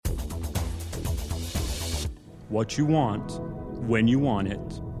what you want, when you want it,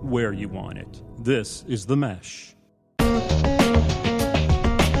 where you want it. This is The Mesh.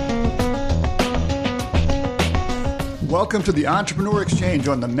 Welcome to the Entrepreneur Exchange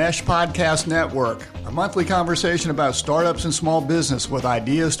on the Mesh Podcast Network, a monthly conversation about startups and small business with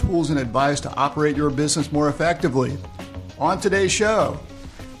ideas, tools, and advice to operate your business more effectively. On today's show,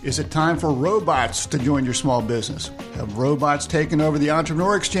 is it time for robots to join your small business? Have robots taken over the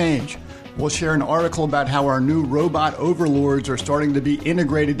Entrepreneur Exchange? We'll share an article about how our new robot overlords are starting to be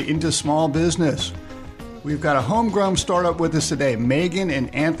integrated into small business. We've got a homegrown startup with us today, Megan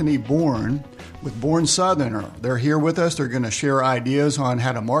and Anthony Bourne with Bourne Southerner. They're here with us. They're going to share ideas on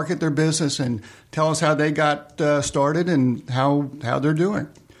how to market their business and tell us how they got started and how they're doing.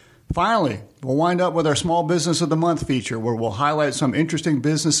 Finally, we'll wind up with our Small Business of the Month feature, where we'll highlight some interesting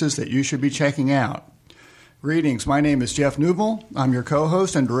businesses that you should be checking out. Greetings. My name is Jeff Newell. I'm your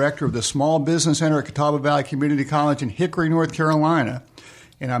co-host and director of the Small Business Center at Catawba Valley Community College in Hickory, North Carolina.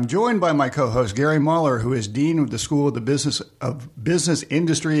 And I'm joined by my co-host, Gary Muller, who is Dean of the School of Business,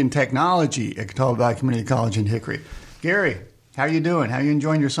 Industry, and Technology at Catawba Valley Community College in Hickory. Gary, how are you doing? How are you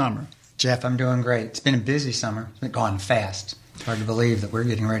enjoying your summer? Jeff, I'm doing great. It's been a busy summer. It's been gone fast. It's hard to believe that we're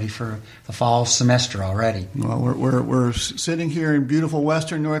getting ready for the fall semester already. Well, we're sitting here in beautiful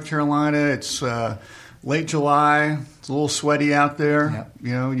western North Carolina. It's late July. It's a little sweaty out there. Yep.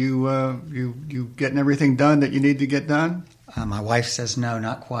 You know, you getting everything done that you need to get done? My wife says no,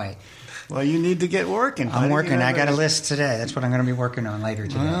 not quite. Well, you need to get working. I'm working. I got a list today. That's what I'm going to be working on later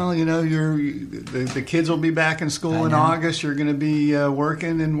today. Well, you know, the kids will be back in school in August. You're going to be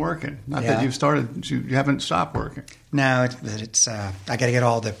working. Not that you've started. You haven't stopped working. No, it's I got to get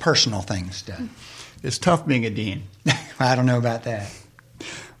all the personal things done. It's tough being a dean. I don't know about that.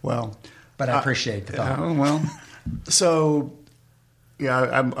 Well, but I appreciate the thought. So.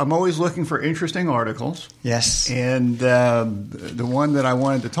 Yeah, I'm always looking for interesting articles. Yes. And the one that I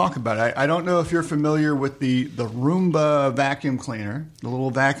wanted to talk about, I don't know if you're familiar with the Roomba vacuum cleaner, the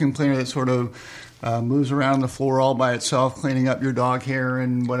little vacuum cleaner that sort of moves around the floor all by itself, cleaning up your dog hair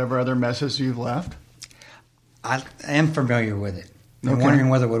and whatever other messes you've left. I am familiar with it. I'm Okay. wondering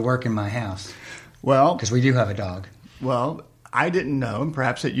whether it would work in my house. Well, because we do have a dog. Well, I didn't know, and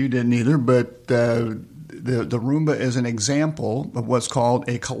perhaps that you didn't either, but the Roomba is an example of what's called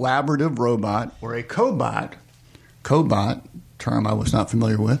a collaborative robot, or a cobot, term I was not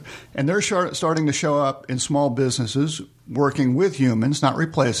familiar with, and they're starting to show up in small businesses working with humans, not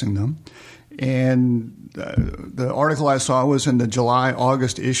replacing them. And the article I saw was in the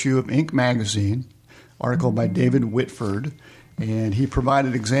July-August issue of Inc. magazine, article by David Whitford, and he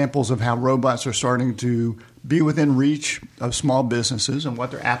provided examples of how robots are starting to be within reach of small businesses and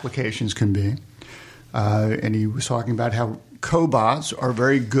what their applications can be. And he was talking about how cobots are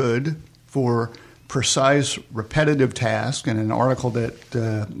very good for precise, repetitive tasks. And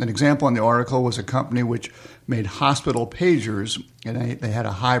an example in the article was a company which made hospital pagers, and they had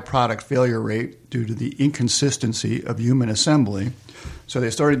a high product failure rate due to the inconsistency of human assembly. So they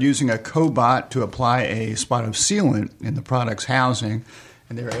started using a cobot to apply a spot of sealant in the product's housing,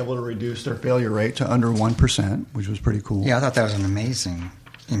 and they were able to reduce their failure rate to under 1%, which was pretty cool. Yeah, I thought that was an amazing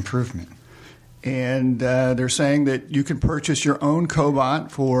improvement. And they're saying that you can purchase your own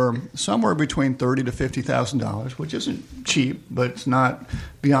cobot for somewhere between $30,000 to $50,000, which isn't cheap, but it's not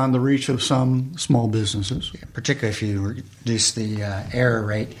beyond the reach of some small businesses. Yeah, particularly if you reduce the error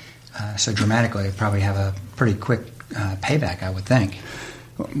rate so dramatically, it'd probably have a pretty quick payback, I would think.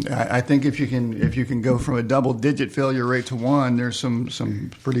 I think if you can go from a double-digit failure rate to 1, there's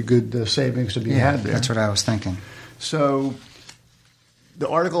some pretty good savings to be had there. That's what I was thinking. So the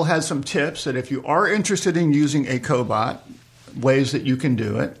article has some tips that if you are interested in using a cobot, ways that you can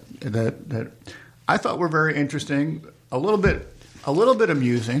do it that I thought were very interesting, a little bit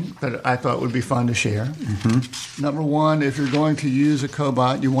amusing, that I thought would be fun to share. Mm-hmm. Number one, if you're going to use a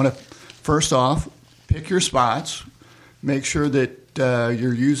cobot, you want to first off pick your spots, make sure that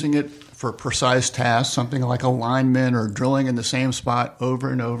you're using it for precise tasks, something like alignment or drilling in the same spot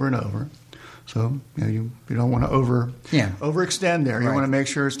over and over and over. So you don't want to overextend there. You want to make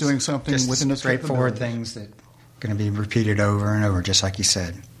sure it's doing something just within the straightforward things that are going to be repeated over and over, just like you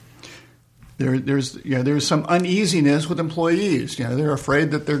said. There's some uneasiness with employees. They're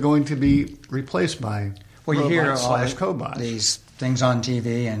afraid that they're going to be replaced by you hear cobots. These things on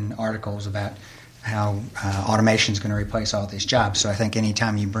TV and articles about how automation is going to replace all these jobs. So I think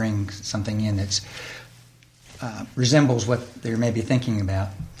anytime you bring something in that's resembles what they're maybe thinking about,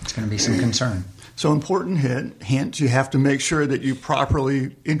 it's going to be some concern. So important hint, you have to make sure that you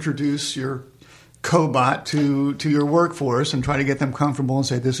properly introduce your cobot to your workforce and try to get them comfortable and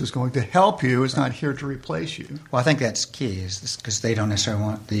say this is going to help you. It's not here to replace you. Well, I think that's key, is because they don't necessarily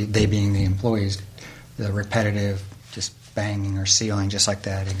want, they being the employees, the repetitive just banging or sealing, just like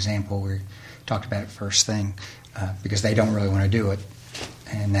that example we talked about first thing, because they don't really want to do it.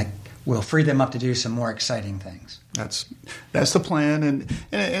 And that will free them up to do some more exciting things. That's the plan,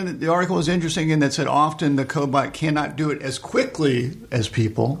 and the article is interesting in that said often the cobot cannot do it as quickly as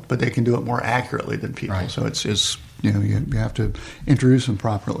people, but they can do it more accurately than people. Right. So it's you have to introduce them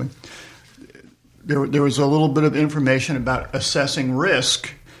properly. There was a little bit of information about assessing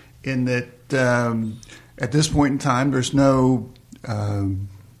risk, in that at this point in time there's no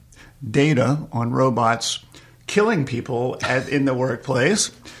data on robots killing people in the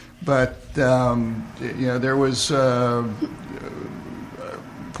workplace. But there was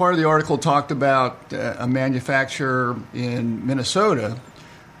part of the article talked about a manufacturer in Minnesota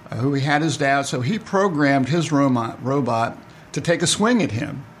who he had his doubts, so he programmed his robot to take a swing at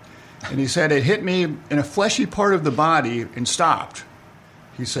him. And he said, it hit me in a fleshy part of the body and stopped.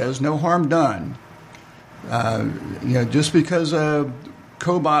 He says, no harm done. Just because a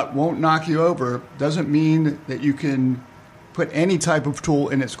cobot won't knock you over doesn't mean that you can put any type of tool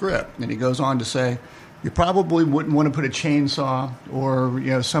in its grip. And he goes on to say, you probably wouldn't want to put a chainsaw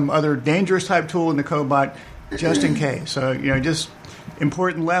or some other dangerous type tool in the cobot just in case. So just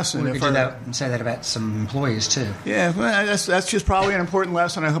important lesson. We could do that and say that about some employees too. Yeah, well, that's just probably an important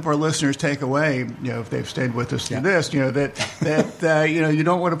lesson. I hope our listeners take away. If they've stayed with us through this, that you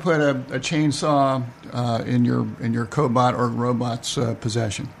don't want to put a chainsaw in your cobot or robot's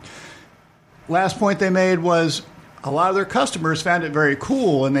possession. Last point they made was, a lot of their customers found it very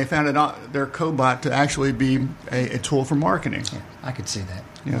cool, and they found their cobot to actually be a tool for marketing. Yeah, I could see that.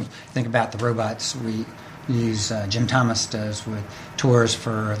 Yeah. Think about the robots we use. Jim Thomas does with tours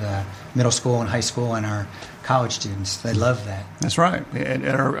for the middle school and high school and our college students. They love that. That's right.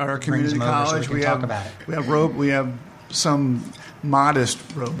 At our community college, we talk about it. We have some modest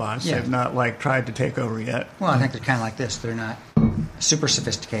robots. Yeah. They've not tried to take over yet. Well, I think they're kind of like this. They're not super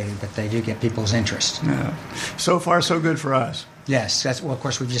sophisticated, but they do get people's interest. Yeah. So far, so good for us. Yes. Of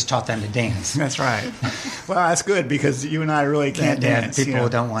course, we've just taught them to dance. That's right. Well, that's good, because you and I really can't dance. People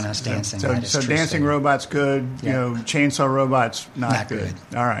don't want us dancing. So dancing statement. robots good. Yeah. Chainsaw robots not good.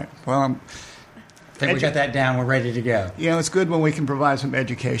 All right. Well, I think we got that down. We're ready to go. It's good when we can provide some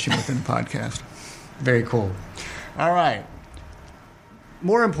education within the podcast. Very cool. All right.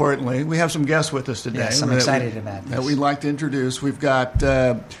 More importantly, we have some guests with us today. Yes, I'm excited about this. That we'd like to introduce. We've got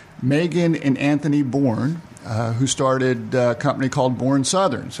Megan and Anthony Bourne, who started a company called Bourne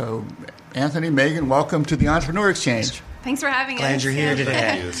Southern. So, Anthony, Megan, welcome to the Entrepreneur Exchange. Thanks for having us. Glad you're here today.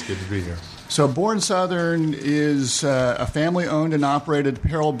 Thank you. It's good to be here. So, Bourne Southern is a family-owned and operated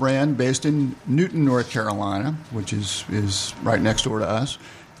apparel brand based in Newton, North Carolina, which is right next door to us.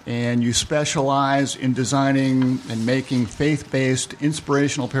 And you specialize in designing and making faith-based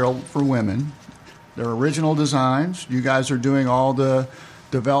inspirational apparel for women. They're original designs. You guys are doing all the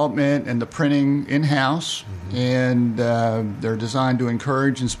development and the printing in-house, and they're designed to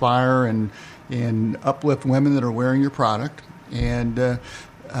encourage, inspire, and uplift women that are wearing your product. And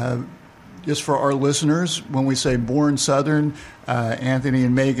just for our listeners, when we say Bourne Southern, Anthony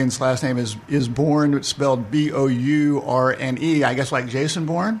and Megan's last name is Bourne. It's spelled Bourne. I guess like Jason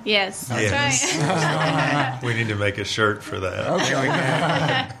Bourne? Yes, that's right. We need to make a shirt for that.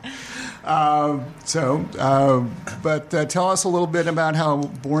 Okay. But tell us a little bit about how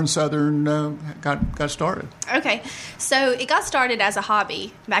Bourne Southern got started. Okay, so it got started as a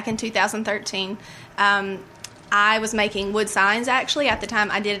hobby back in 2013. I was making wood signs, actually. At the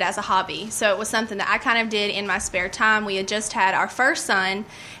time, I did it as a hobby. So it was something that I kind of did in my spare time. We had just had our first son,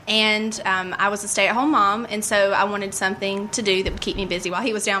 and I was a stay-at-home mom, and so I wanted something to do that would keep me busy while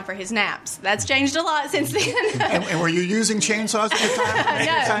he was down for his naps. That's changed a lot since then. And were you using chainsaws at the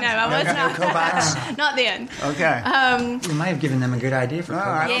time? No, I was not. No cobots? Not then. Okay. You might have given them a good idea for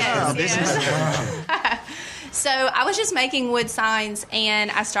cobots. Yes. So I was just making wood signs,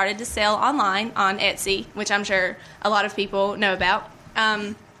 and I started to sell online on Etsy, which I'm sure a lot of people know about.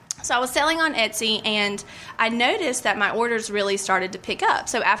 So I was selling on Etsy, and I noticed that my orders really started to pick up.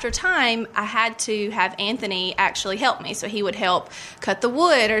 So after time, I had to have Anthony actually help me. So he would help cut the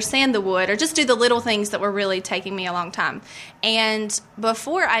wood or sand the wood or just do the little things that were really taking me a long time. And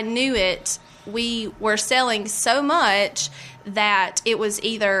before I knew it, we were selling so much that it was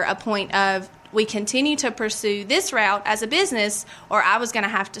either a point of we continue to pursue this route as a business, or I was going to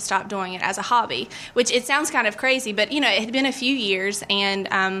have to stop doing it as a hobby, which it sounds kind of crazy, but, it had been a few years,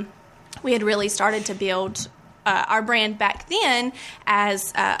 and we had really started to build our brand back then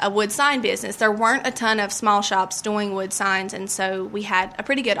as a wood sign business. There weren't a ton of small shops doing wood signs, and so we had a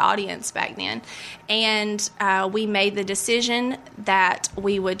pretty good audience back then. And we made the decision that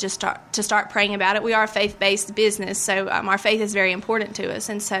we would just start praying about it. We are a faith-based business, so our faith is very important to us.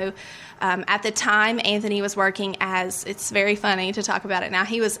 And so at the time, Anthony was working as, it's very funny to talk about it now,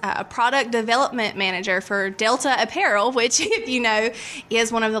 he was a product development manager for Delta Apparel, which, if you know,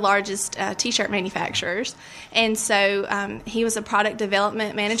 is one of the largest T-shirt manufacturers. And so he was a product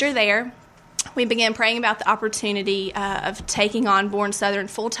development manager there. We began praying about the opportunity of taking on Born Southern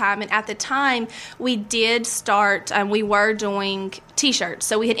full-time. And at the time, we did start, we were doing T-shirts.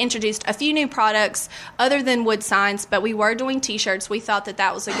 So we had introduced a few new products other than wood signs, but we were doing T-shirts. We thought that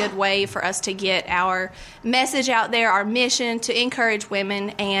that was a good way for us to get our message out there, our mission, to encourage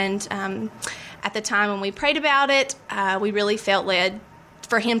women. And at the time when we prayed about it, we really felt led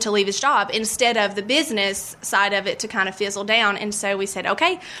for him to leave his job instead of the business side of it to kind of fizzle down. And so we said,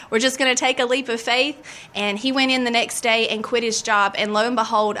 okay, we're just going to take a leap of faith. And he went in the next day and quit his job. And lo and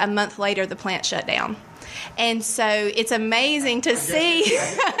behold, a month later, the plant shut down. And so it's amazing to see.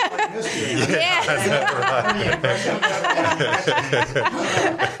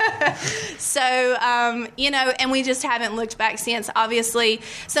 So, and we just haven't looked back since. Obviously,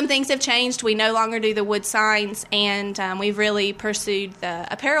 some things have changed. We no longer do the wood signs, and we've really pursued the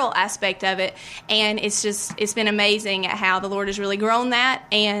apparel aspect of it. And it's been amazing at how the Lord has really grown that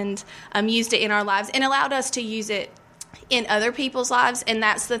and used it in our lives and allowed us to use it in other people's lives. And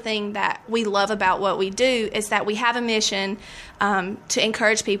that's the thing that we love about what we do, is that we have a mission to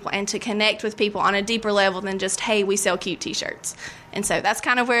encourage people and to connect with people on a deeper level than just, hey, we sell cute T-shirts. And so that's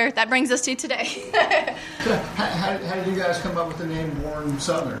kind of where that brings us to today. How did you guys come up with the name Born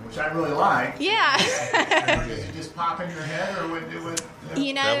Southern, which I really like? Yeah. Did it just pop in your head, or what?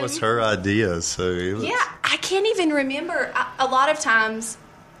 That was her idea. So it was... Yeah, I can't even remember. A lot of times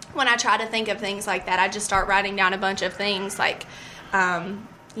when I try to think of things like that, I just start writing down a bunch of things like,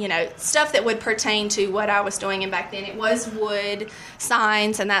 stuff that would pertain to what I was doing. And back then it was wood,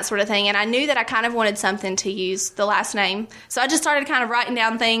 signs, and that sort of thing. And I knew that I kind of wanted something to use the last name. So I just started kind of writing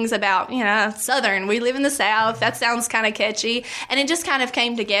down things about, Southern. We live in the South. That sounds kind of catchy. And it just kind of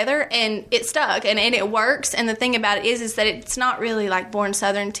came together, and it stuck, and it works. And the thing about it is that it's not really like Born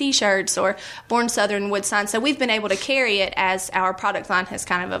Southern T-shirts or Born Southern wood signs. So we've been able to carry it as our product line has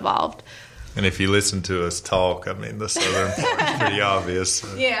kind of evolved. And if you listen to us talk, the Southern part is pretty obvious.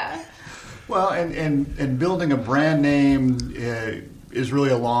 So. Yeah. Well, and building a brand name is really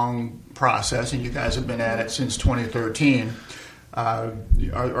a long process, and you guys have been at it since 2013.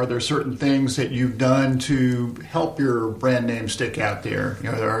 Are there certain things that you've done to help your brand name stick out there?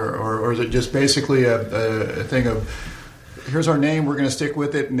 Or is it just basically a thing of, here's our name, we're going to stick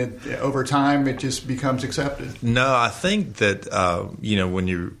with it, and over time it just becomes accepted? No, I think that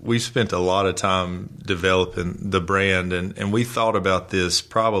we spent a lot of time developing the brand, and we thought about this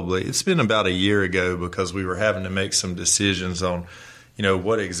probably, it's been about a year ago, because we were having to make some decisions on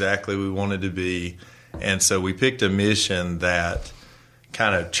what exactly we wanted to be. And so we picked a mission that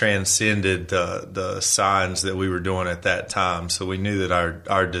kind of transcended the signs that we were doing at that time. So we knew that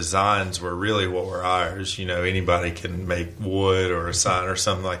our designs were really what were ours. Anybody can make wood or a sign or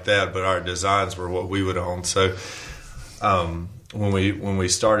something like that, but our designs were what we would own. So when we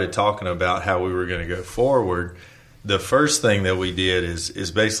started talking about how we were going to go forward, the first thing that we did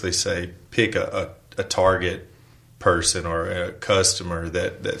is basically say, pick a target person or a customer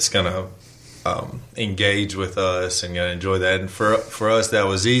that's going to engage with us and going to enjoy that. And for us, that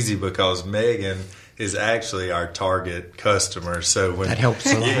was easy because Megan is actually our target customer. So that helps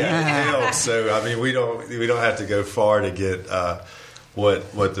a lot. Yeah, it helps. So we don't have to go far to get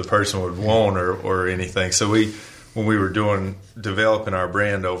what the person would want or anything. So when we were developing our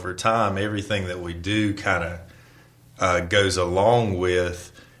brand over time, everything that we do kind of goes along with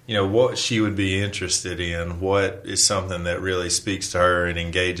what she would be interested in, what is something that really speaks to her and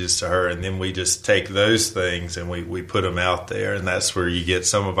engages to her, and then we just take those things and we put them out there, and that's where you get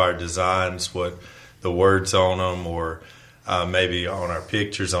some of our designs, what the words on them, or maybe on our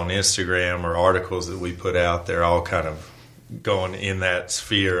pictures on Instagram or articles that we put out there, all kind of going in that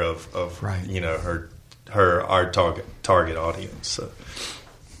sphere of right. Our target audience. So.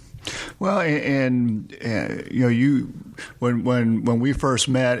 Well, and you when we first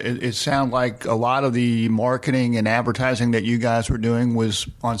met, it sounded like a lot of the marketing and advertising that you guys were doing was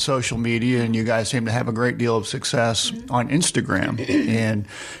on social media, and you guys seem to have a great deal of success on Instagram. And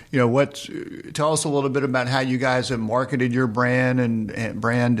tell us a little bit about how you guys have marketed your brand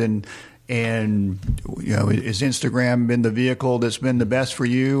and And has Instagram been the vehicle that's been the best for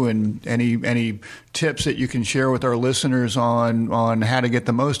you? And any tips that you can share with our listeners on how to get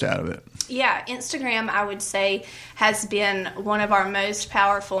the most out of it? Yeah, Instagram, I would say, has been one of our most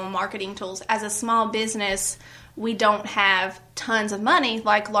powerful marketing tools. As a small business, we don't have tons of money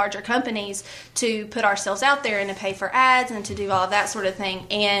like larger companies to put ourselves out there and to pay for ads and to do all of that sort of thing.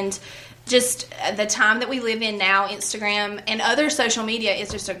 And just the time that we live in now, Instagram and other social media is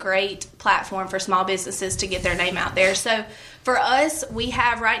just a great platform for small businesses to get their name out there. So for us, we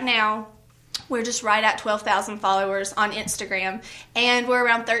have right now, we're just right at 12,000 followers on Instagram, and we're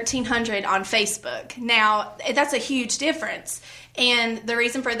around 1,300 on Facebook. Now, that's a huge difference. And the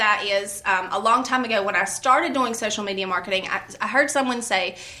reason for that is a long time ago when I started doing social media marketing, I heard someone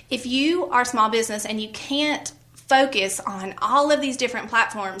say, if you are a small business and you can't focus on all of these different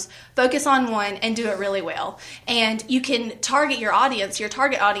platforms, focus on one and do it really well. And you can target your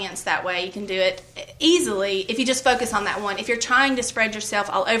target audience that way. You can do it easily if you just focus on that one. If you're trying to spread yourself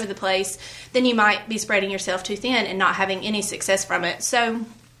all over the place, then you might be spreading yourself too thin and not having any success from it. So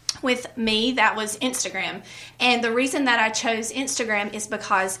with me, that was Instagram. And the reason that I chose Instagram is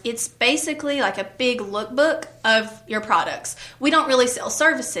because it's basically like a big lookbook of your products. We don't really sell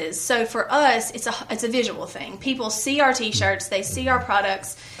services. So for us, it's a visual thing. People see our t-shirts, they see our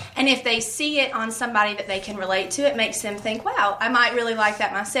products, and if they see it on somebody that they can relate to, it makes them think, wow, I might really like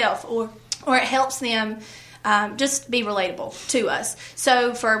that myself. Or it helps them just be relatable to us.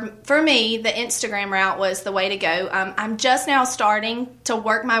 So for me, the Instagram route was the way to go. I'm just now starting to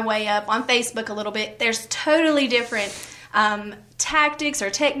work my way up on Facebook a little bit. There's totally different tactics or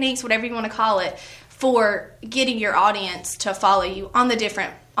techniques, whatever you want to call it, for getting your audience to follow you on the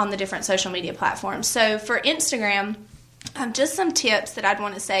different social media platforms. So for Instagram, just some tips that I'd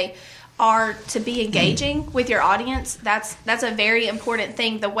want to say are to be engaging with your audience. That's a very important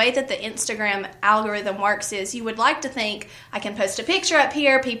thing. The way that the Instagram algorithm works is you would like to think, I can post a picture up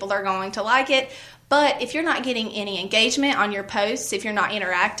here, people are going to like it. But if you're not getting any engagement on your posts, if you're not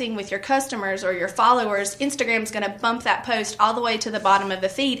interacting with your customers or your followers, Instagram's going to bump that post all the way to the bottom of the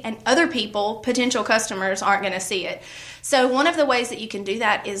feed, and other people, potential customers, aren't going to see it. So one of the ways that you can do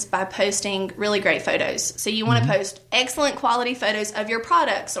that is by posting really great photos. So you want to post excellent quality photos of your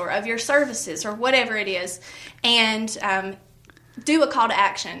products or of your services or whatever it is, and do a call to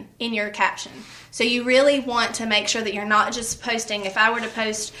action in your caption. So you really want to make sure that you're not just posting. If I were to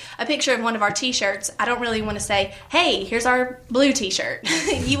post a picture of one of our t-shirts, I don't really want to say, hey, here's our blue t-shirt.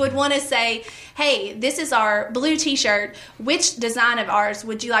 You would want to say, hey, this is our blue t-shirt. Which design of ours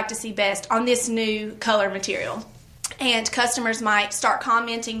would you like to see best on this new color material? And customers might start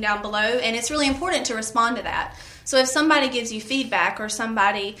commenting down below, and it's really important to respond to that. So if somebody gives you feedback or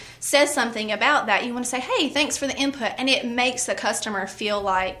somebody says something about that, you want to say, hey, thanks for the input. And it makes the customer feel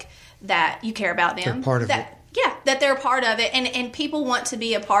like that you care about them. They're part of it. Yeah, that they're a part of it. And people want to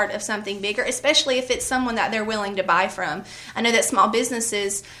be a part of something bigger, especially if it's someone that they're willing to buy from. I know that small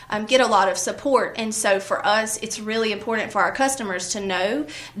businesses get a lot of support. And so for us, it's really important for our customers to know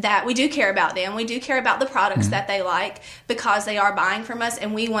that we do care about them. We do care about the products that they like because they are buying from us,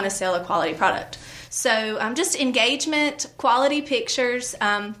 and we want to sell a quality product. So just engagement, quality pictures.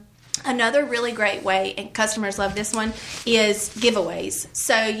 Another really great way, and customers love this one, is giveaways.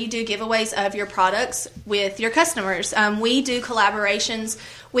 So you do giveaways of your products with your customers. We do collaborations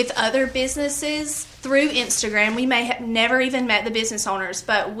with other businesses through Instagram. We may have never even met the business owners,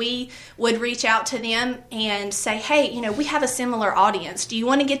 but we would reach out to them and say, hey, we have a similar audience. Do you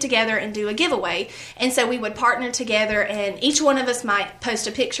want to get together and do a giveaway? And so we would partner together, and each one of us might post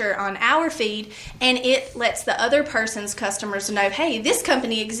a picture on our feed, and it lets the other person's customers know, hey, this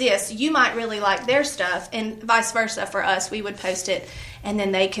company exists. You might really like their stuff, and vice versa for us. We would post it, and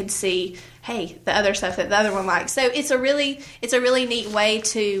then they could see, hey, the other stuff that the other one likes. So it's a really neat way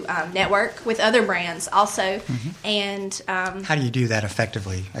to network with other brands also. And how do you do that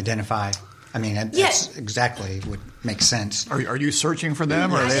effectively? Identify. I mean, that's exactly what makes sense. Are you searching for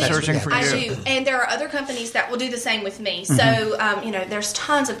them, or are they searching for you? I do, and there are other companies that will do the same with me. So, there's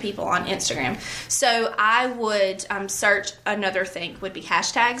tons of people on Instagram. So I would search. Another thing would be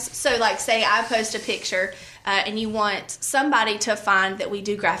hashtags. So, like, say I post a picture, and you want somebody to find that we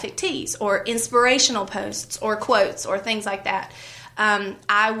do graphic tees or inspirational posts or quotes or things like that.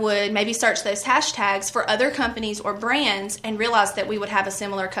 I would maybe search those hashtags for other companies or brands and realize that we would have a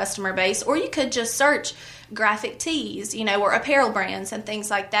similar customer base. Or you could just search graphic tees, or apparel brands and things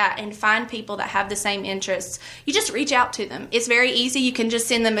like that, and find people that have the same interests. You just reach out to them. It's very easy. You can just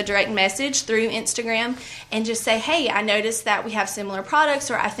send them a direct message through Instagram and just say, hey, I noticed that we have similar products,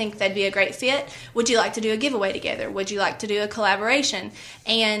 or I think they'd be a great fit. Would you like to do a giveaway together? Would you like to do a collaboration?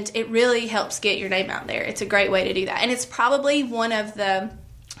 And it really helps get your name out there. It's a great way to do that. And it's probably one of the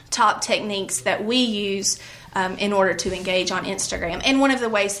top techniques that we use in order to engage on Instagram, and one of the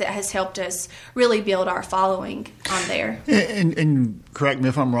ways that has helped us really build our following on there. And correct me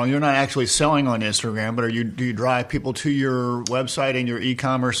if I'm wrong, you're not actually selling on Instagram, but do you drive people to your website and your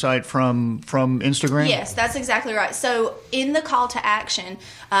e-commerce site from Instagram? Yes, that's exactly right. So in the call to action,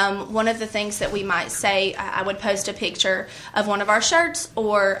 one of the things that we might say, I would post a picture of one of our shirts,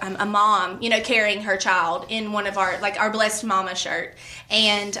 or a mom, carrying her child in one of our Blessed Mama shirt.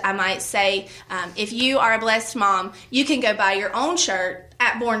 And I might say, if you are a blessed mom, you can go buy your own shirt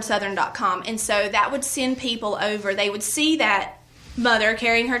at bornsouthern.com. And so that would send people over. They would see that mother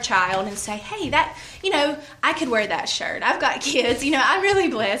carrying her child and say, hey, that, I could wear that shirt. I've got kids, I'm really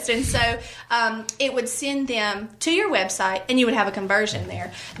blessed. And so it would send them to your website, and you would have a conversion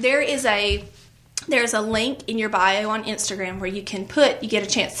there. There's a link in your bio on Instagram where you get a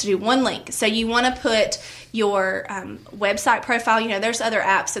chance to do one link. So you want to put your website profile. There's other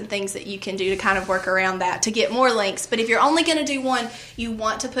apps and things that you can do to kind of work around that to get more links. But if you're only going to do one, you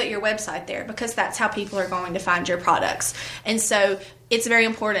want to put your website there, because that's how people are going to find your products. And so it's very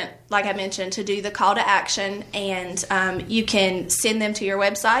important, like I mentioned, to do the call to action, and you can send them to your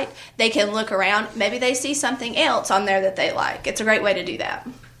website. They can look around. Maybe they see something else on there that they like. It's a great way to do that.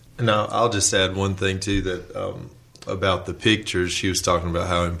 No, I'll just add one thing too, that about the pictures. She was talking about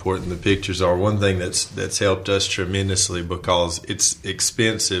how important the pictures are. One thing that's helped us tremendously, because it's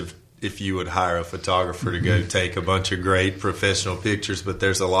expensive if you would hire a photographer to go take a bunch of great professional pictures, but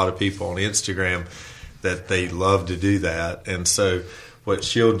there's a lot of people on Instagram that they love to do that. And so what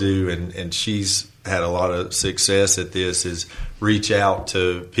she'll do, and she's had a lot of success at this, is reach out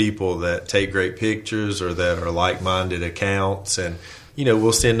to people that take great pictures or that are like-minded accounts, and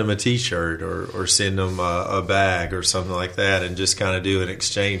we'll send them a T-shirt or send them a bag or something like that, and just kind of do an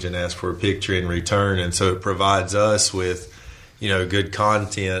exchange and ask for a picture in return. And so it provides us with, good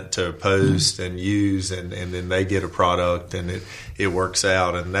content to post and use, and then they get a product, and it works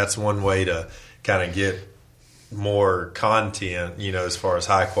out. And that's one way to kind of get more content, as far as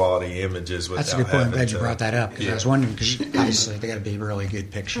high-quality images. That's a good point. I'm glad you brought that up, because I was wondering, because obviously they got to be really good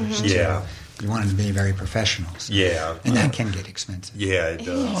pictures. Yeah. You want them to be very professional. So. Yeah. And that can get expensive. Yeah, it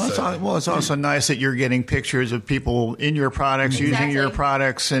does. Well, it's also nice that you're getting pictures of people in your products, using your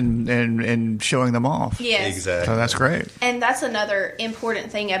products, and showing them off. Yes. Exactly. So that's great. And that's another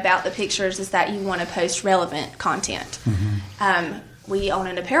important thing about the pictures, is that you want to post relevant content. Mm-hmm. We own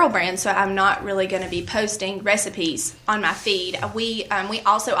an apparel brand, so I'm not really going to be posting recipes on my feed. We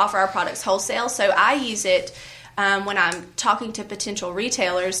also offer our products wholesale, so I use it when I'm talking to potential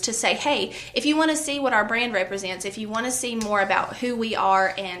retailers to say, hey, if you want to see what our brand represents, if you want to see more about who we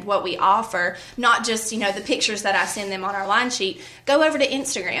are and what we offer, not just, the pictures that I send them on our line sheet, go over to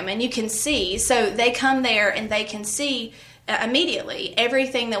Instagram and you can see. So they come there and they can see immediately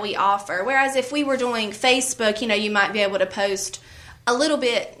everything that we offer. Whereas if we were doing Facebook, you might be able to post a little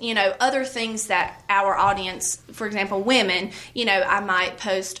bit, other things that our audience, for example, women, I might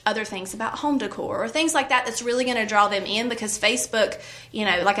post other things about home decor or things like that that's really going to draw them in, because Facebook,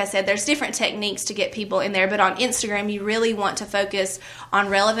 like I said, there's different techniques to get people in there, but on Instagram, you really want to focus on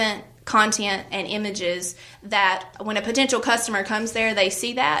relevant content and images that when a potential customer comes there, they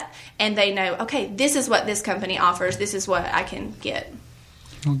see that and they know, okay, this is what this company offers, this is what I can get.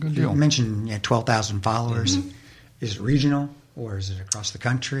 Well, good deal. You mentioned 12,000 followers. Mm-hmm. Is it regional? Or is it across the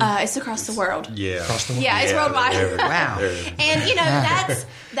country? It's across the world. Yeah. Across the world? Yeah, it's worldwide. Wow. And,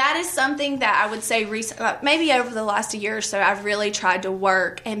 that is something that I would say maybe over the last year or so, I've really tried to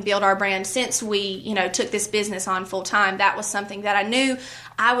work and build our brand since we, took this business on full time. That was something that I knew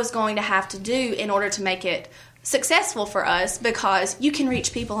I was going to have to do in order to make it successful for us, because you can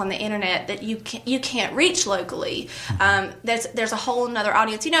reach people on the internet that you can't reach locally. There's a whole another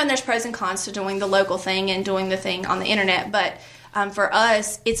audience, and there's pros and cons to doing the local thing and doing the thing on the internet, but for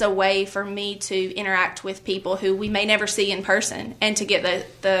us, it's a way for me to interact with people who we may never see in person and to get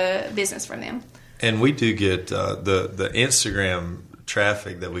the business from them. And we do get the Instagram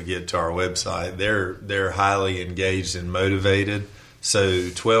traffic that we get to our website. They're highly engaged and motivated. So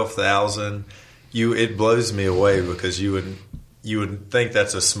 12,000. It blows me away, because you would think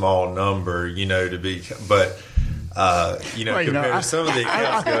that's a small number, to be, but compared to some of the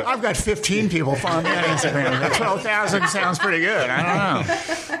accounts. I've got 15 people following me on Instagram. 12,000 sounds pretty good. I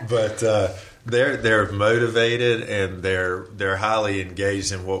don't know, they're motivated and they're highly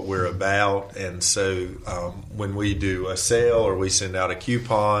engaged in what we're about. And so when we do a sale or we send out a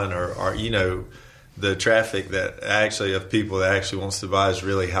coupon or the traffic that actually of people that actually wants to buy is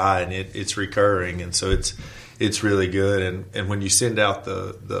really high, and it's recurring, and so it's really good. And when you send out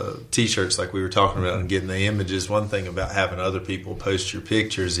the T-shirts like we were talking about and getting the images, one thing about having other people post your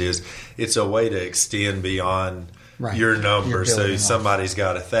pictures is it's a way to extend beyond your number. So somebody's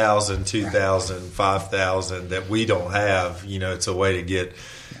got 1,000, 2,000, 5,000 that we don't have. It's a way to get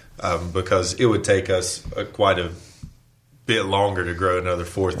because it would take us quite a bit longer to grow another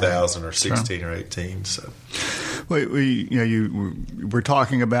 4,000 or 16 or 18. So. We're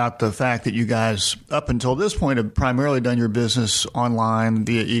talking about the fact that you guys, up until this point, have primarily done your business online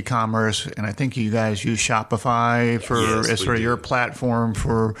via e-commerce, and I think you guys use Shopify as sort of your platform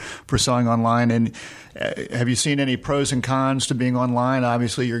for selling online. And have you seen any pros and cons to being online?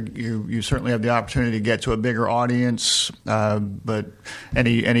 Obviously, you certainly have the opportunity to get to a bigger audience, but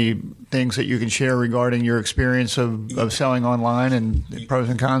any things that you can share regarding your experience of selling online and pros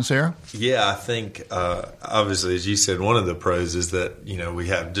and cons there? Yeah, I think obviously, as you said, one of the pros is that we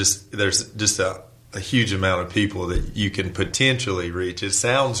have there's just a huge amount of people that you can potentially reach. It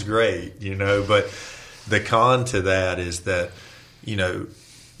sounds great, but the con to that is that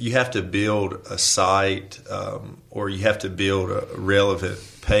you have to build a site or you have to build a relevant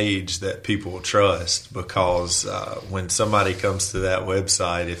page that people trust, because when somebody comes to that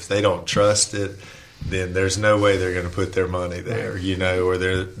website, if they don't trust it, then there's no way they're going to put their money there, or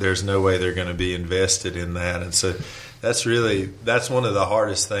there's no way they're going to be invested in that. And so that's one of the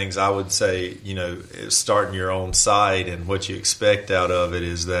hardest things, I would say, is starting your own site, and what you expect out of it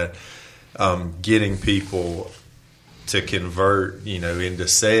is that getting people to convert, into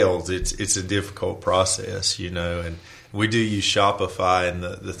sales, it's a difficult process, and we do use Shopify. And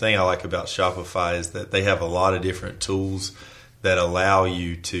the thing I like about Shopify is that they have a lot of different tools that allow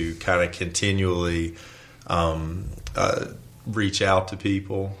you to kind of continually reach out to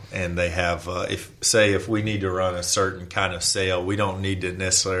people. And they have, if we need to run a certain kind of sale, we don't need to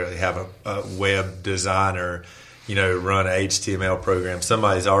necessarily have a web designer, run an HTML program.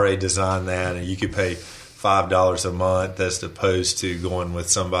 Somebody's already designed that, and you could pay $5 a month as opposed to going with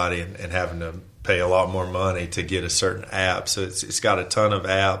somebody and having to pay a lot more money to get a certain app. So it's got a ton of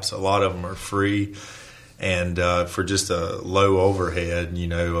apps. A lot of them are free, and for just a low overhead,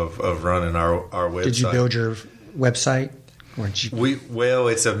 of running our website. Did you build your website? Well,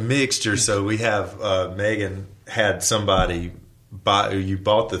 it's a mixture. So we have Megan had somebody bought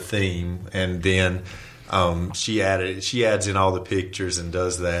the theme, and then she adds in all the pictures and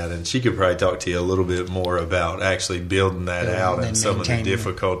does that, and she could probably talk to you a little bit more about actually building that out and some of the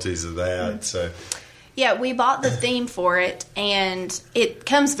difficulties of that. So, yeah, we bought the theme for it, and it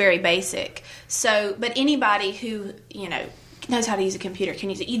comes very basic. So, but anybody who knows how to use a computer can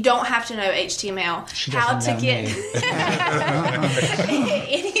use it. You don't have to know HTML.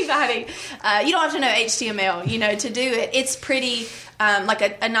 Anybody, you don't have to know HTML, to do it. It's pretty like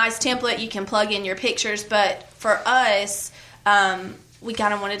a nice template. You can plug in your pictures, but for us, we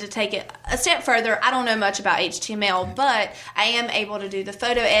kind of wanted to take it a step further. I don't know much about HTML, but I am able to do the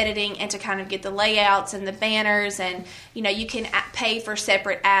photo editing and to kind of get the layouts and the banners, and you can pay for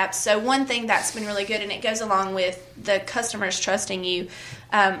separate apps. So one thing that's been really good, and it goes along with the customers trusting you,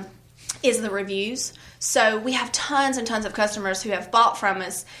 is the reviews. So we have tons and tons of customers who have bought from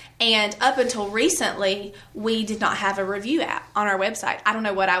us, and up until recently, we did not have a review app on our website. I don't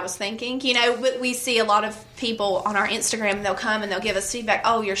know what I was thinking, but we see a lot of people on our Instagram, and they'll come and they'll give us feedback,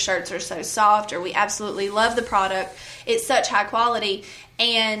 oh, your shirts are so soft, or we absolutely love the product. It's such high quality,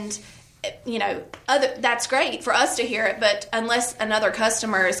 and that's great for us to hear it, but unless another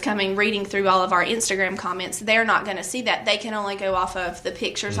customer is coming reading through all of our Instagram comments, they're not going to see that. They can only go off of the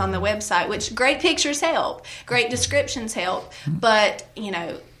pictures on the website, which great pictures help, great descriptions help, but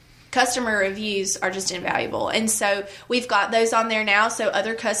customer reviews are just invaluable. And so we've got those on there now, so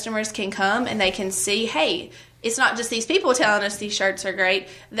other customers can come and they can see, hey, it's not just these people telling us these shirts are great,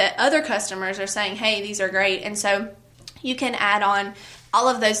 that other customers are saying, hey, these are great. And so you can add on all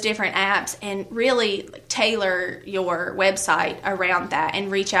of those different apps and really tailor your website around that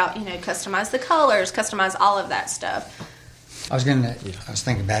and reach out, customize the colors, customize all of that stuff. I was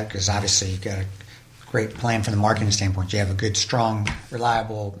thinking about it because obviously you've got a great plan from the marketing standpoint. You have a good, strong,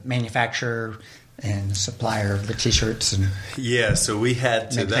 reliable manufacturer and supplier of the T-shirts. And yeah, so we had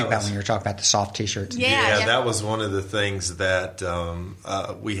to think about when you were talking about the soft T-shirts. Yeah, that was one of the things that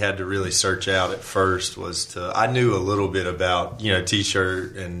we had to really search out at first. I knew a little bit about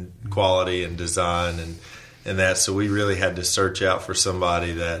T-shirt and quality and design and that, so we really had to search out for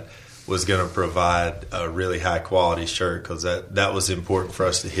somebody that was going to provide a really high quality shirt, because that was important for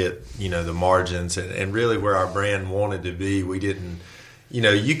us to hit, the margins and really where our brand wanted to be. We didn't,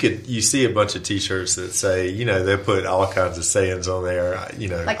 you see a bunch of T-shirts that say, they put all kinds of sayings on there, like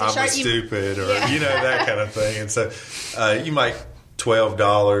the I'm stupid or, that kind of thing. And so you might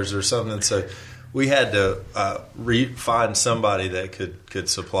 $12 or something. So we had to find somebody that could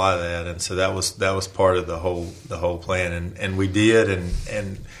supply that. And so that was part of the whole plan. And we did.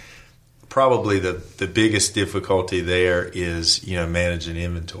 And probably the biggest difficulty there is, managing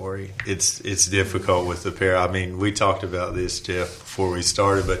inventory. It's difficult with the pair. I mean, we talked about this, Jeff, before we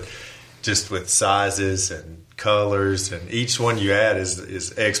started, but just with sizes and colors, and each one you add is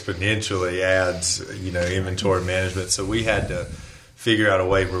exponentially adds, inventory management. So we had to figure out a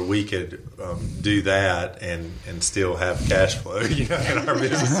way where we could do that and still have cash flow, in our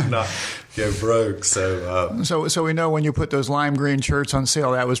business and not go broke. So we know when you put those lime green shirts on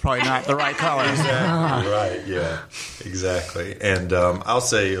sale, that was probably not the right color. Exactly right. Yeah, exactly. And I'll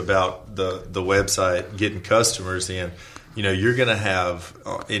say about the website, getting customers in. You're going to have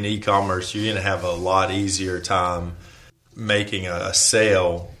in e-commerce, you're going to have a lot easier time making a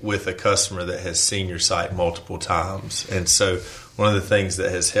sale with a customer that has seen your site multiple times. And so one of the things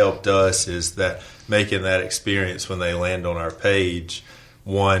that has helped us is that making that experience when they land on our page,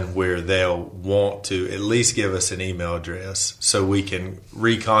 one where they'll want to at least give us an email address so we can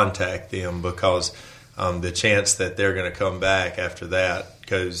recontact them, because the chance that they're going to come back after that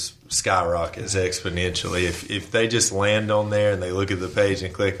skyrockets exponentially. If they just land on there and they look at the page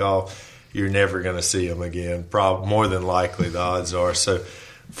and click off, you're never going to see them again. More than likely, the odds are. So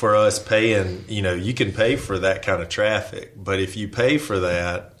for us paying, you can pay for that kind of traffic, but if you pay for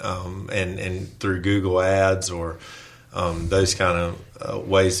that and through Google ads or those kind of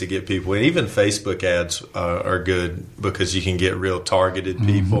ways to get people in, even Facebook ads are good because you can get real targeted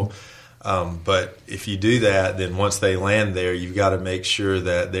people. But if you do that, then once they land there, you've got to make sure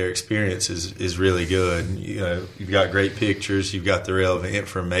that their experience is really good. You've got great pictures, you've got the relevant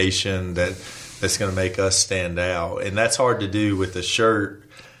information that's going to make us stand out. And that's hard to do with a shirt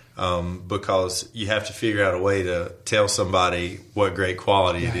because you have to figure out a way to tell somebody what great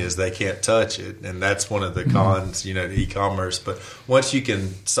quality it is. They can't touch it. And that's one of the cons, to e-commerce. But once you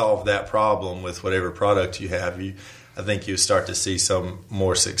can solve that problem with whatever product you have, I think you start to see some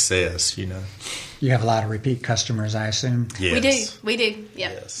more success, You have a lot of repeat customers, I assume. Yes. We do. Yep.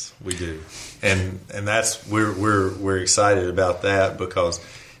 Yes, we do. And that's we're excited about that, because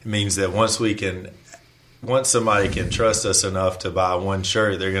it means that once somebody can trust us enough to buy one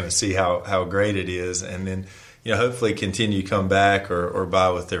shirt, they're going to see how great it is, and then hopefully continue to come back or buy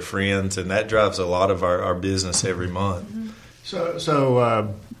with their friends, and that drives a lot of our business every month. So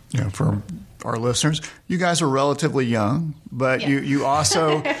for our listeners, you guys are relatively young, but you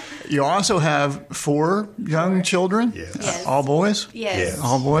also have 4 young children. Yes. All boys. Yes.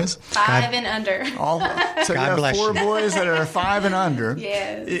 All boys. 5 and under. So God you have 4 boys that are 5 and under.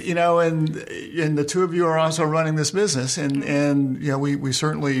 Yes. And the two of you are also running this business, and we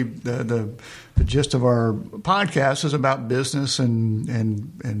certainly the gist of our podcast is about business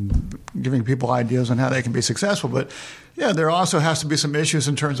and giving people ideas on how they can be successful, but there also has to be some issues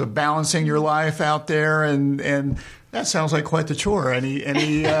in terms of balancing your life out there, and that sounds like quite the chore.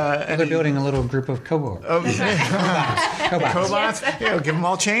 They're building a little group of cobots. Cobots? Yes. Give them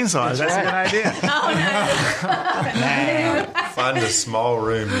all chainsaws. That's a good idea. Find a small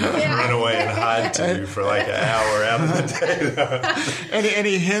room you can run away and hide to for like an hour out of the day.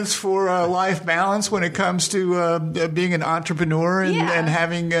 Any hints for life balance when it comes to being an entrepreneur and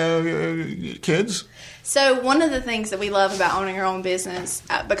having kids? So one of the things that we love about owning our own business,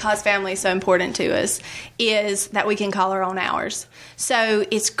 because family is so important to us, is that we can call our own hours. So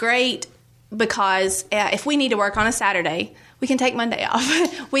it's great because if we need to work on a Saturday, we can take Monday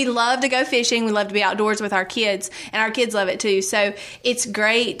off. We love to go fishing. We love to be outdoors with our kids, and our kids love it too. So it's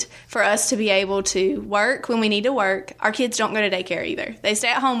great for us to be able to work when we need to work. Our kids don't go to daycare either. They stay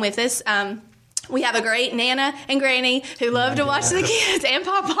at home with us. We have a great Nana and Granny who love to watch the kids, and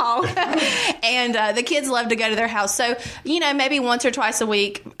Papa. And the kids love to go to their house. So, maybe once or twice a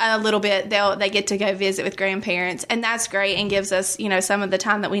week, a little bit, they get to go visit with grandparents. And that's great and gives us, some of the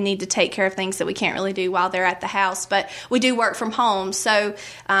time that we need to take care of things that we can't really do while they're at the house. But we do work from home. So,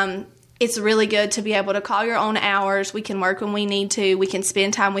 it's really good to be able to call your own hours. We can work when we need to. We can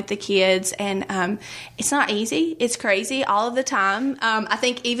spend time with the kids. And it's not easy. It's crazy all of the time. I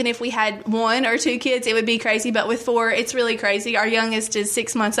think even if we had 1 or 2 kids, it would be crazy. But with 4, it's really crazy. Our youngest is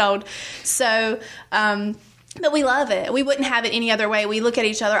 6 months old. So But we love it. We wouldn't have it any other way. We look at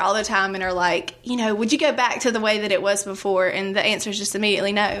each other all the time and are like, would you go back to the way that it was before? And the answer is just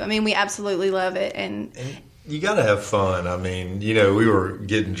immediately no. I mean, we absolutely love it. And you got to have fun. I mean, we were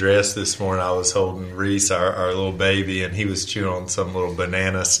getting dressed this morning. I was holding Reese, our little baby, and he was chewing on some little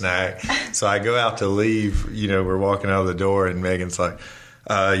banana snack. So I go out to leave. We're walking out of the door, and Megan's like,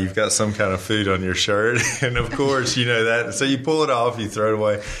 you've got some kind of food on your shirt. And of course, that. So you pull it off, you throw it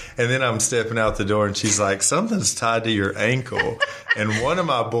away. And then I'm stepping out the door and she's like, something's tied to your ankle. And one of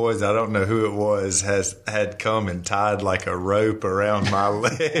my boys, I don't know who it was, had come and tied like a rope around my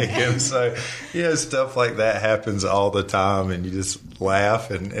leg. And so, stuff like that happens all the time. And you just laugh.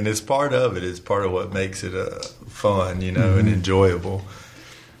 And it's part of it. It's part of what makes it fun, and enjoyable.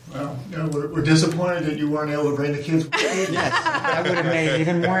 Well, we're disappointed that you weren't able to bring the kids with you. Yes, that would have made it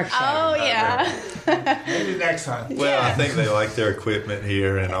even more exciting. Oh, yeah. Maybe next time. Well, I think they like their equipment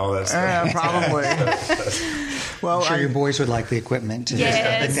here and all that stuff. Probably. Well, I'm sure your boys would like the equipment too.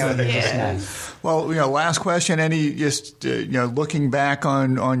 Yes, That would be yes. nice. Well, last question. Any just looking back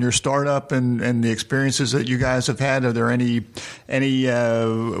on your startup and the experiences that you guys have had, are there any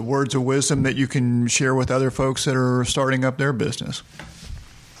words of wisdom that you can share with other folks that are starting up their business?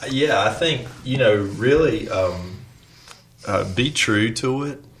 Yeah, I think, really be true to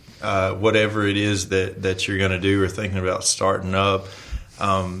it, whatever it is that you're going to do or thinking about starting up.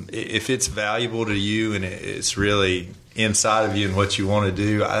 If it's valuable to you and it's really inside of you and what you want to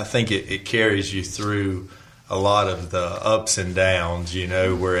do, I think it carries you through a lot of the ups and downs,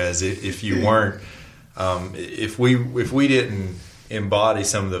 whereas if you weren't, if we didn't embody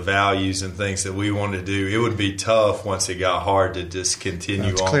some of the values and things that we want to do, it would be tough once it got hard to just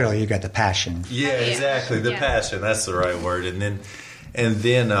continue on. Clearly, you got the passion. Yeah, exactly. The passion. That's the right word. And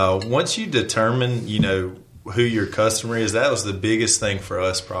then once you determine, who your customer is, that was the biggest thing for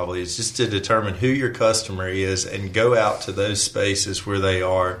us probably, is just to determine who your customer is and go out to those spaces where they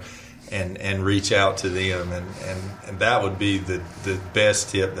are and reach out to them. And that would be the best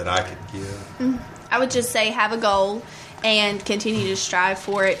tip that I could give. I would just say have a goal and continue to strive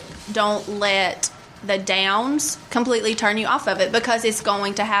for it. Don't let the downs completely turn you off of it, because it's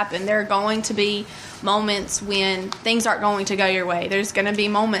going to happen. There are going to be moments when things aren't going to go your way. There's going to be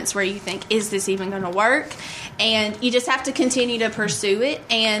moments where you think, is this even going to work? And you just have to continue to pursue it.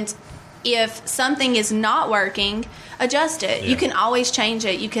 And if something is not working, adjust it. Yeah. You can always change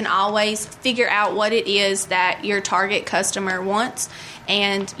it. You can always figure out what it is that your target customer wants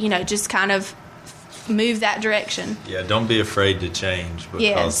and, just kind of move that direction. Yeah, don't be afraid to change,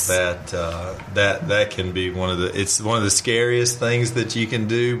 because that can be one of the scariest things that you can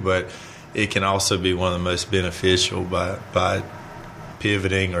do, but it can also be one of the most beneficial by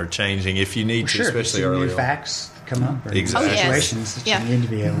pivoting or changing if you need to, especially early on. Facts come up, or exactly. situations that you need to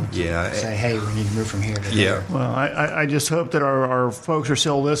be able to say, hey, we need to move from here to there. Well, I just hope that our folks are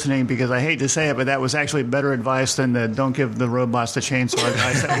still listening, because I hate to say it, but that was actually better advice than the don't give the robots the chainsaw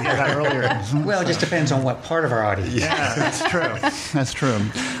advice that we got earlier. Well, it just depends on what part of our audience. Yeah, that's true. That's true.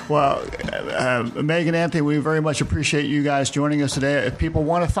 Well, Megan, Anthony, we very much appreciate you guys joining us today. If people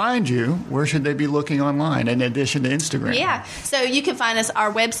want to find you, where should they be looking online in addition to Instagram? Yeah, so you can find us.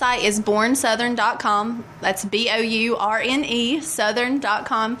 Our website is bornsouthern.com. That's BOURNE,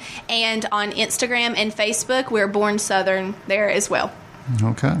 southern.com. And on Instagram and Facebook, we're Born Southern there as well.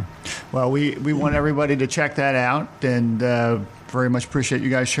 Okay. Well, we want everybody to check that out, and very much appreciate you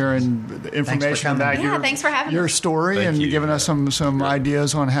guys sharing the information about thanks for having your us. story and giving us some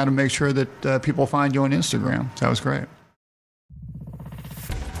ideas on how to make sure that people find you on Instagram. So that was great.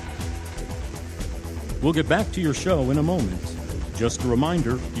 We'll get back to your show in a moment. Just a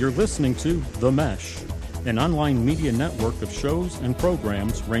reminder, you're listening to The Mesh, an online media network of shows and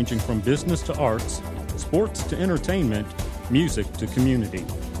programs ranging from business to arts, sports to entertainment, music to community.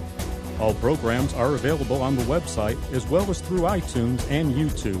 All programs are available on the website as well as through iTunes and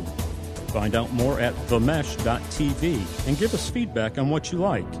YouTube. Find out more at themesh.tv and give us feedback on what you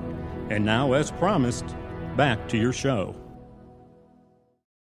like. And now, as promised, back to your show.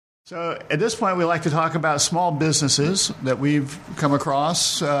 So at this point, we like to talk about small businesses that we've come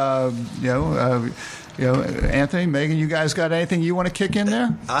across. Anthony, Megan, you guys got anything you want to kick in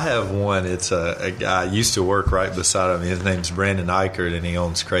there? I have one. It's a guy I used to work right beside him. His name's Brandon Eichert, and he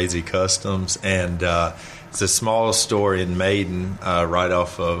owns Crazy Customs. And it's a small store in Maiden, right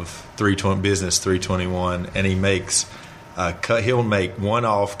off of Business 321. And he makes he'll make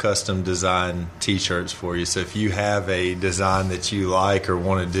one-off custom design T-shirts for you. So if you have a design that you like or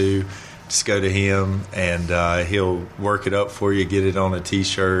want to do, just go to him, and he'll work it up for you, get it on a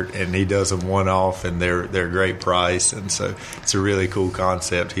T-shirt, and he does them one-off, and they're a great price. And so it's a really cool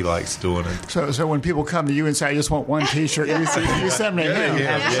concept. He likes doing it. So when people come to you and say, I just want one T-shirt, you send me him.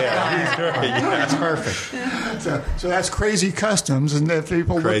 That's perfect. So that's Crazy Customs, and if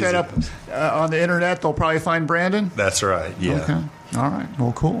people look that up on the internet, they'll probably find Brandon? That's right, yeah. Okay. All right.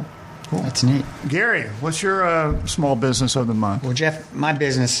 Well, cool. That's neat. Gary, what's your small business of the month? Well, Jeff, my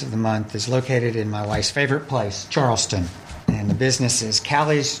business of the month is located in my wife's favorite place, Charleston. And the business is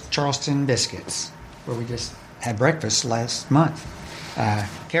Callie's Charleston Biscuits, where we just had breakfast last month.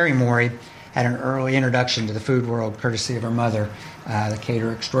 Carrie Morey had an early introduction to the food world courtesy of her mother, the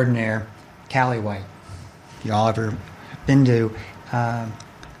caterer extraordinaire, Callie White. Y'all ever been to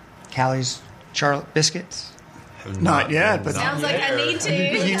Callie's Biscuits? Not yet, but Sounds like I need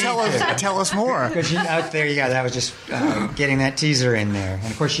to. You tell us more. Because there you go. That was just getting that teaser in there. And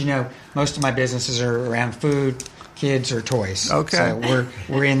of course, most of my businesses are around food, kids, or toys. Okay, so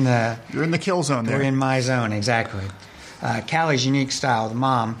we're in the you're in the kill zone there. We're in my zone exactly. Callie's unique style. The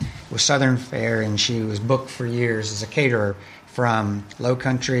mom was Southern fare, and she was booked for years as a caterer, from low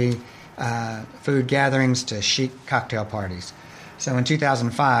country food gatherings to chic cocktail parties. So in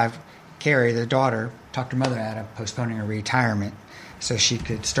 2005, Carrie, the daughter, talked her mother out of postponing her retirement so she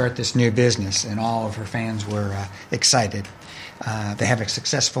could start this new business, and all of her fans were excited. They have a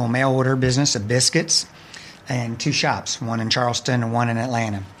successful mail order business of biscuits and 2 shops, one in Charleston and one in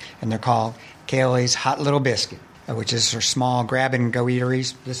Atlanta, and they're called Kaylee's Hot Little Biscuit, which is her small grab-and-go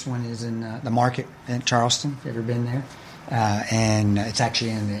eateries. This one is in the market in Charleston. Have you ever been there? And it's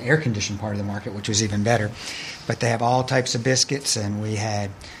actually in the air-conditioned part of the market, which was even better. But they have all types of biscuits, and we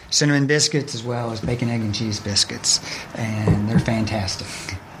had cinnamon biscuits as well as bacon, egg, and cheese biscuits, and they're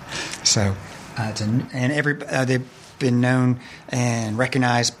fantastic. So, they've been known and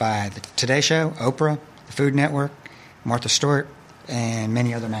recognized by the Today Show, Oprah, the Food Network, Martha Stewart, and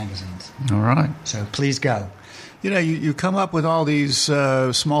many other magazines. All right. So please go. You come up with all these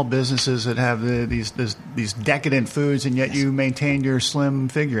small businesses that have these decadent foods, and yet you maintain your slim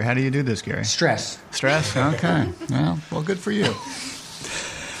figure. How do you do this, Gary? Stress. Okay. Well, good for you.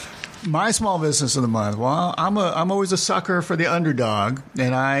 My small business of the month. Well, I'm always a sucker for the underdog,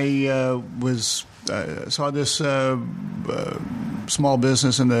 and I saw this small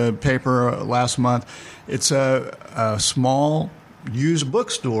business in the paper last month. It's a small used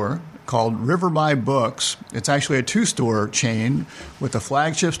bookstore called River by Books. It's actually a 2-store chain with a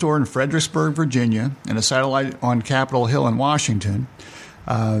flagship store in Fredericksburg, Virginia, and a satellite on Capitol Hill in Washington.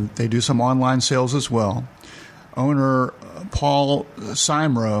 They do some online sales as well. Owner Paul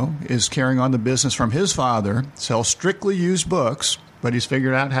Simro is carrying on the business from his father, sells strictly used books, but he's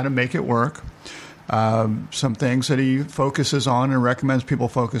figured out how to make it work. Some things that he focuses on and recommends people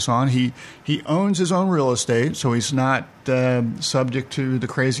focus on. He owns his own real estate, so he's not subject to the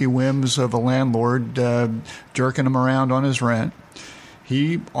crazy whims of a landlord jerking him around on his rent.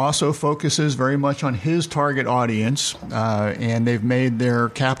 He also focuses very much on his target audience, and they've made their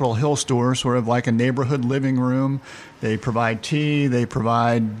Capitol Hill store sort of like a neighborhood living room. They provide tea, they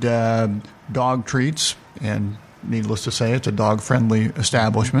provide dog treats, and needless to say, it's a dog-friendly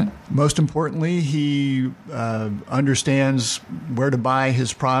establishment. Most importantly, he understands where to buy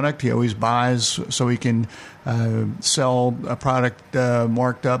his product. He always buys so he can sell a product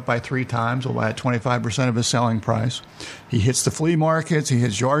marked up by 3 times, or at 25% of his selling price. He hits the flea markets. He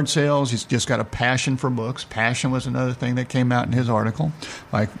hits yard sales. He's just got a passion for books. Passion was another thing that came out in his article,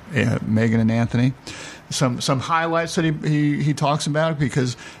 like Megan and Anthony. Some highlights that he talks about,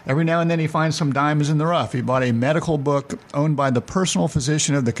 because every now and then he finds some diamonds in the rough. He bought a medical book owned by the personal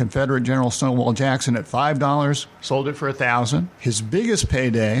physician of the Confederate General Stonewall Jackson at $5, sold it for $1,000. His biggest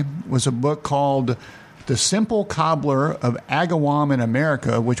payday was a book called The Simple Cobbler of Agawam in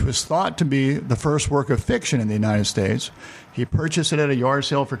America, which was thought to be the first work of fiction in the United States. He purchased it at a yard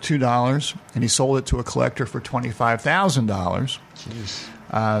sale for $2, and he sold it to a collector for $25,000.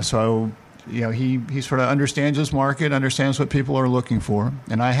 Jeez. So he sort of understands his market, understands what people are looking for.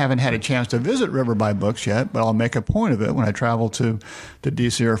 And I haven't had a chance to visit River by Books yet, but I'll make a point of it when I travel to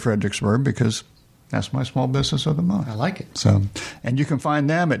D.C. or Fredericksburg, because that's my small business of the month. I like it. So, and you can find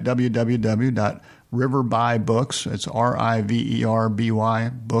them at www.riverbybooks. It's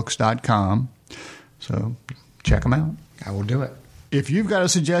RIVERBY books.com. So check them out. I will do it. If you've got a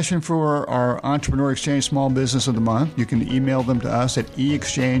suggestion for our Entrepreneur Exchange Small Business of the Month, you can email them to us at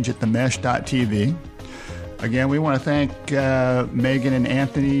eexchange@themesh.tv. Again, we want to thank Megan and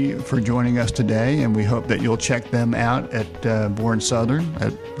Anthony for joining us today, and we hope that you'll check them out at Born Southern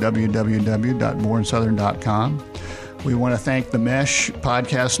at www.bornsouthern.com. We want to thank the Mesh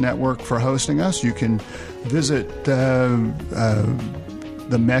Podcast Network for hosting us. You can visit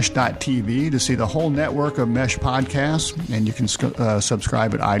themesh.tv to see the whole network of Mesh podcasts, and you can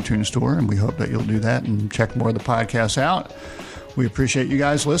subscribe at iTunes Store, and we hope that you'll do that and check more of the podcasts out. We appreciate you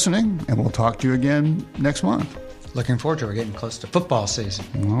guys listening, and we'll talk to you again next month. Looking forward to it. We're getting close to football season.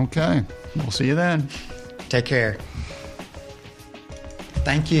 Okay. We'll see you then. Take care.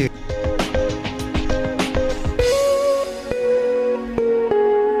 Thank you.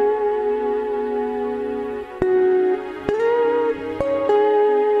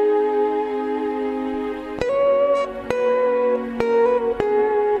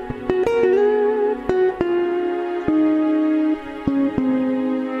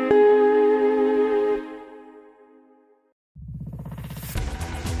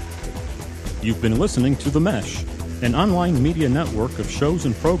 You've been listening to The Mesh, an online media network of shows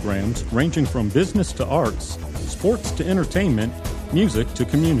and programs ranging from business to arts, sports to entertainment, music to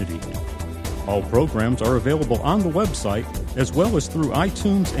community. All programs are available on the website as well as through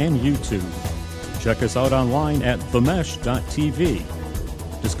iTunes and YouTube. Check us out online at themesh.tv.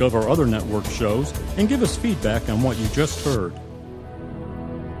 Discover other network shows and give us feedback on what you just heard.